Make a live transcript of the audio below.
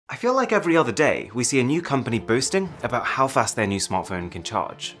I feel like every other day we see a new company boasting about how fast their new smartphone can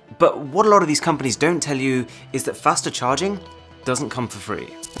charge. But what a lot of these companies don't tell you is that faster charging doesn't come for free.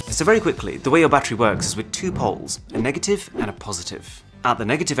 So very quickly, the way your battery works is with two poles, a negative and a positive. At the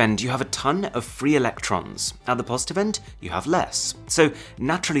negative end, you have a ton of free electrons. At the positive end, you have less. So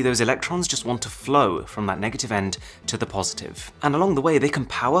naturally, those electrons just want to flow from that negative end to the positive. And along the way, they can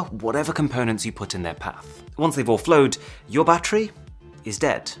power whatever components you put in their path. Once they've all flowed, your battery is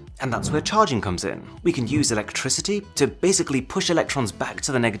dead. And that's where charging comes in. We can use electricity to basically push electrons back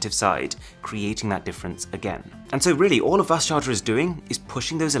to the negative side, creating that difference again. And so really, all a fast charger is doing is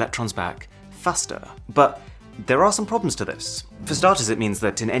pushing those electrons back faster. But there are some problems to this. For starters, it means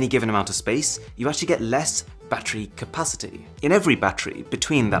that in any given amount of space, you actually get less battery capacity. In every battery,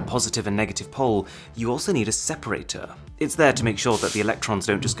 between that positive and negative pole, you also need a separator. It's there to make sure that the electrons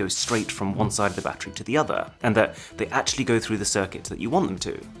don't just go straight from one side of the battery to the other, and that they actually go through the circuit that you want them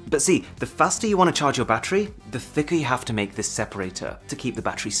to. But see, the faster you want to charge your battery, the thicker you have to make this separator to keep the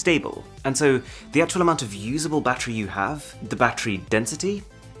battery stable. And so the actual amount of usable battery you have, the battery density,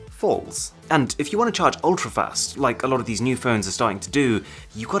 falls. And if you want to charge ultra fast, like a lot of these new phones are starting to do,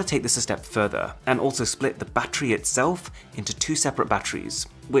 you've got to take this a step further and also split the battery itself into two separate batteries,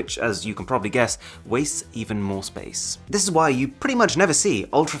 which, as you can probably guess, wastes even more space. This is why you pretty much never see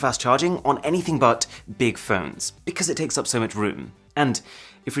ultra fast charging on anything but big phones, because it takes up so much room. And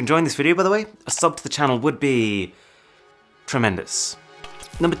if you're enjoying this video, by the way, a sub to the channel would be tremendous.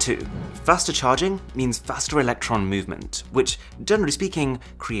 Number 2, faster charging means faster electron movement, which, generally speaking,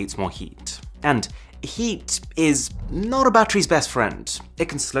 creates more heat. And heat is not a battery's best friend. It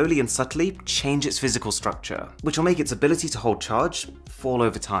can slowly and subtly change its physical structure, which will make its ability to hold charge fall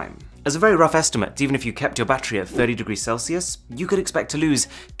over time. As a very rough estimate, even if you kept your battery at 30 degrees Celsius, you could expect to lose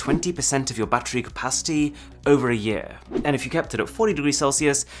 20% of your battery capacity over a year. And if you kept it at 40 degrees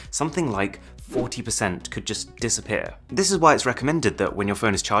Celsius, something like 40% could just disappear. This is why it's recommended that when your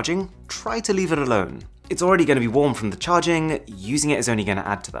phone is charging, try to leave it alone. It's already going to be warm from the charging, using it is only going to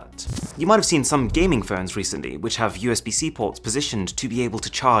add to that. You might have seen some gaming phones recently which have USB-C ports positioned to be able to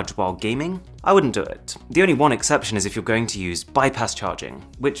charge while gaming. I wouldn't do it. The only one exception is if you're going to use bypass charging,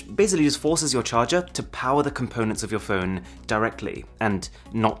 which basically just forces your charger to power the components of your phone directly and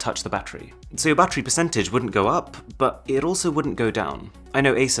not touch the battery. So your battery percentage wouldn't go up, but it also wouldn't go down. I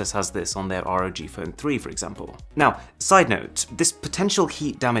know Asus has this on their ROG Phone 3, for example. Now, side note, this potential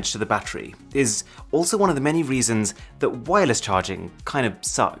heat damage to the battery is also one of the many reasons that wireless charging kind of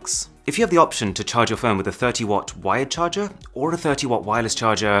sucks. If you have the option to charge your phone with a 30-watt wired charger or a 30-watt wireless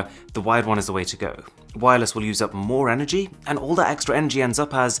charger, the wired one is the way to go. Wireless will use up more energy, and all that extra energy ends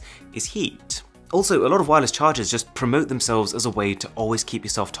up as is heat. Also, a lot of wireless chargers just promote themselves as a way to always keep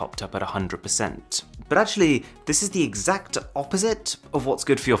yourself topped up at 100%. But actually, this is the exact opposite of what's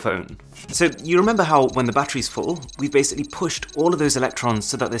good for your phone. So you remember how when the battery's full, we've basically pushed all of those electrons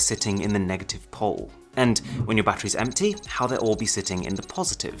so that they're sitting in the negative pole. And when your battery's empty, how they'll all be sitting in the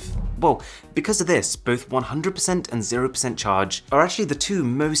positive. Well, because of this, both 100% and 0% charge are actually the two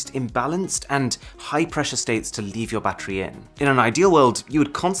most imbalanced and high pressure states to leave your battery in. In an ideal world, you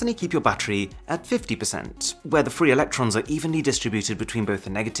would constantly keep your battery at 50%, where the free electrons are evenly distributed between both the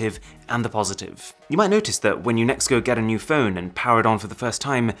negative and the positive. You might notice that when you next go get a new phone and power it on for the first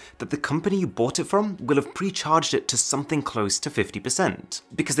time, that the company you bought it from will have pre-charged it to something close to 50%,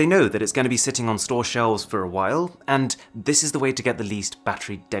 because they know that it's going to be sitting on store shelves for a while, and this is the way to get the least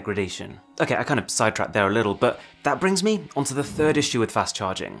battery degradation. Okay, I kind of sidetracked there a little, but that brings me onto the third issue with fast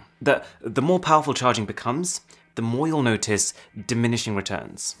charging, that the more powerful charging becomes, the more you'll notice diminishing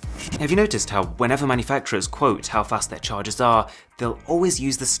returns. Have you noticed how whenever manufacturers quote how fast their chargers are, they'll always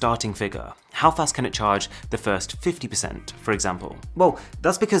use the starting figure? How fast can it charge the first 50%, for example? Well,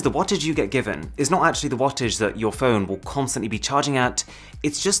 that's because the wattage you get given is not actually the wattage that your phone will constantly be charging at,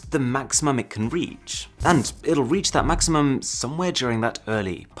 it's just the maximum it can reach. And it'll reach that maximum somewhere during that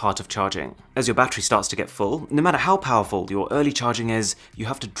early part of charging. As your battery starts to get full, no matter how powerful your early charging is, you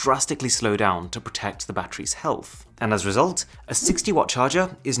have to drastically slow down to protect the battery's health. And as a result, a 60-watt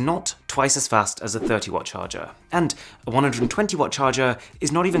charger is not twice as fast as a 30-watt charger. And a 120-watt charger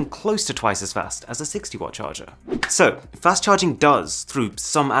is not even close to twice as fast as a 60-watt charger. So, fast charging does, through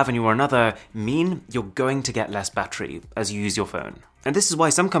some avenue or another, mean you're going to get less battery as you use your phone. And this is why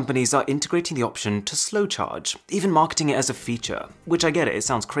some companies are integrating the option to slow charge, even marketing it as a feature. Which I get it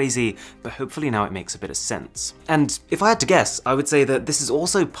sounds crazy, but hopefully now it makes a bit of sense. And if I had to guess, I would say that this is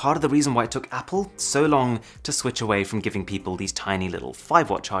also part of the reason why it took Apple so long to switch away from giving people these tiny little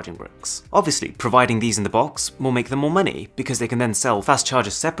 5-watt charging bricks. Obviously, providing these in the box will make them more money, because they can then sell fast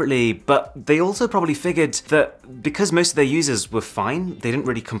chargers separately, but they also probably figured that because most of their users were fine, they didn't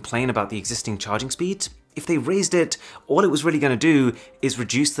really complain about the existing charging speed, if they raised it, all it was really going to do is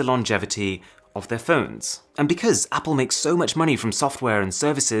reduce the longevity of their phones. And because Apple makes so much money from software and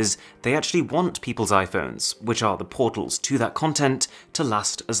services, they actually want people's iPhones, which are the portals to that content, to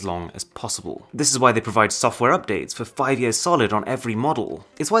last as long as possible. This is why they provide software updates for 5 years solid on every model.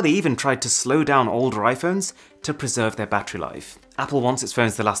 It's why they even tried to slow down older iPhones to preserve their battery life. Apple wants its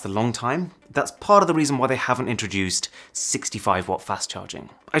phones to last a long time. That's part of the reason why they haven't introduced 65-watt fast charging.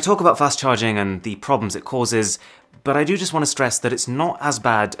 I talk about fast charging and the problems it causes, but I do just want to stress that it's not as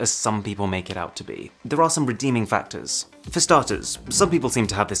bad as some people make it out to be. There are some redeeming factors. For starters, some people seem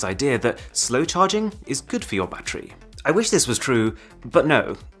to have this idea that slow charging is good for your battery. I wish this was true, but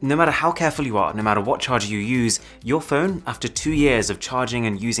no. No matter how careful you are, no matter what charger you use, your phone, after 2 years of charging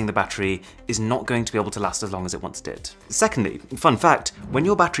and using the battery, is not going to be able to last as long as it once did. Secondly, fun fact, when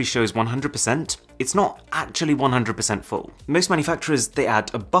your battery shows 100%, it's not actually 100% full. Most manufacturers, they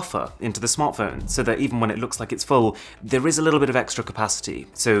add a buffer into the smartphone so that even when it looks like it's full, there is a little bit of extra capacity,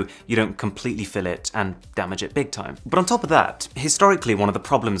 so you don't completely fill it and damage it big time. But on top of that, historically one of the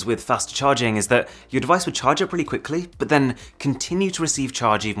problems with fast charging is that your device would charge up really quickly, but then continue to receive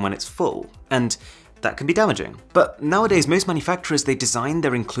charge even when it's full, and that can be damaging. But nowadays, most manufacturers, they design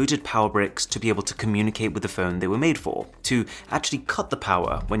their included power bricks to be able to communicate with the phone they were made for, to actually cut the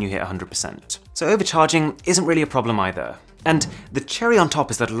power when you hit 100%. So overcharging isn't really a problem either. And the cherry on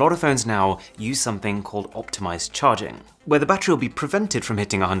top is that a lot of phones now use something called optimized charging, where the battery will be prevented from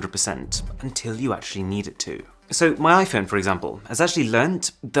hitting 100% until you actually need it to. So my iPhone, for example, has actually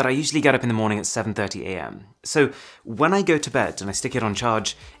learned that I usually get up in the morning at 7:30 AM. So when I go to bed and I stick it on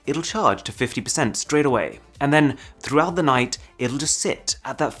charge, it'll charge to 50% straight away. And then throughout the night, it'll just sit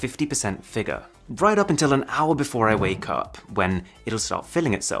at that 50% figure, right up until an hour before I wake up, when it'll start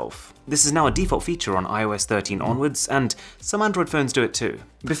filling itself. This is now a default feature on iOS 13 onwards, and some Android phones do it too.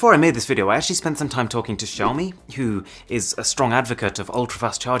 Before I made this video, I actually spent some time talking to Xiaomi, who is a strong advocate of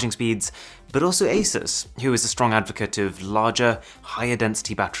ultra-fast charging speeds, but also Asus, who is a strong advocate of larger, higher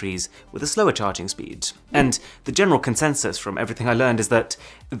density batteries with a slower charging speed. And the general consensus from everything I learned is that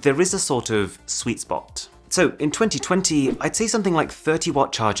there is a sort of sweet spot. So in 2020, I'd say something like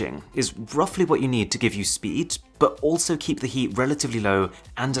 30-watt charging is roughly what you need to give you speed, but also keep the heat relatively low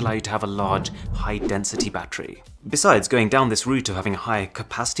and allow you to have a large, high-density battery. Besides, going down this route of having a high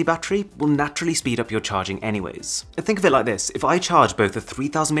capacity battery will naturally speed up your charging anyways. Think of it like this: if I charge both a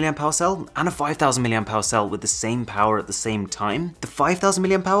 3000 mAh cell and a 5000 mAh cell with the same power at the same time, the 5000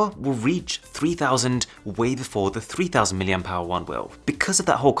 mAh will reach 3000 way before the 3000 mAh one will, because of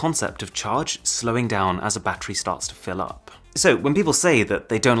that whole concept of charge slowing down as a battery starts to fill up. So when people say that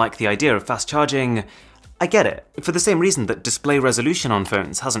they don't like the idea of fast charging, I get it. For the same reason that display resolution on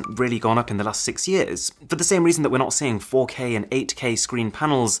phones hasn't really gone up in the last 6 years, for the same reason that we're not seeing 4K and 8K screen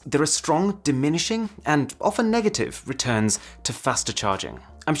panels, there are strong diminishing and often negative returns to faster charging.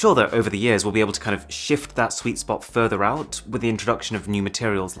 I'm sure that over the years we'll be able to kind of shift that sweet spot further out with the introduction of new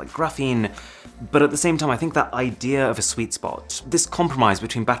materials like graphene, but at the same time I think that idea of a sweet spot, this compromise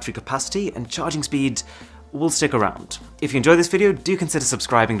between battery capacity and charging speed, will stick around. If you enjoyed this video, do consider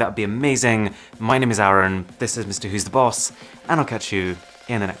subscribing, that would be amazing. My name is Aaron, this is Mr. Who's the Boss, and I'll catch you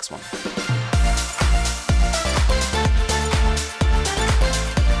in the next one.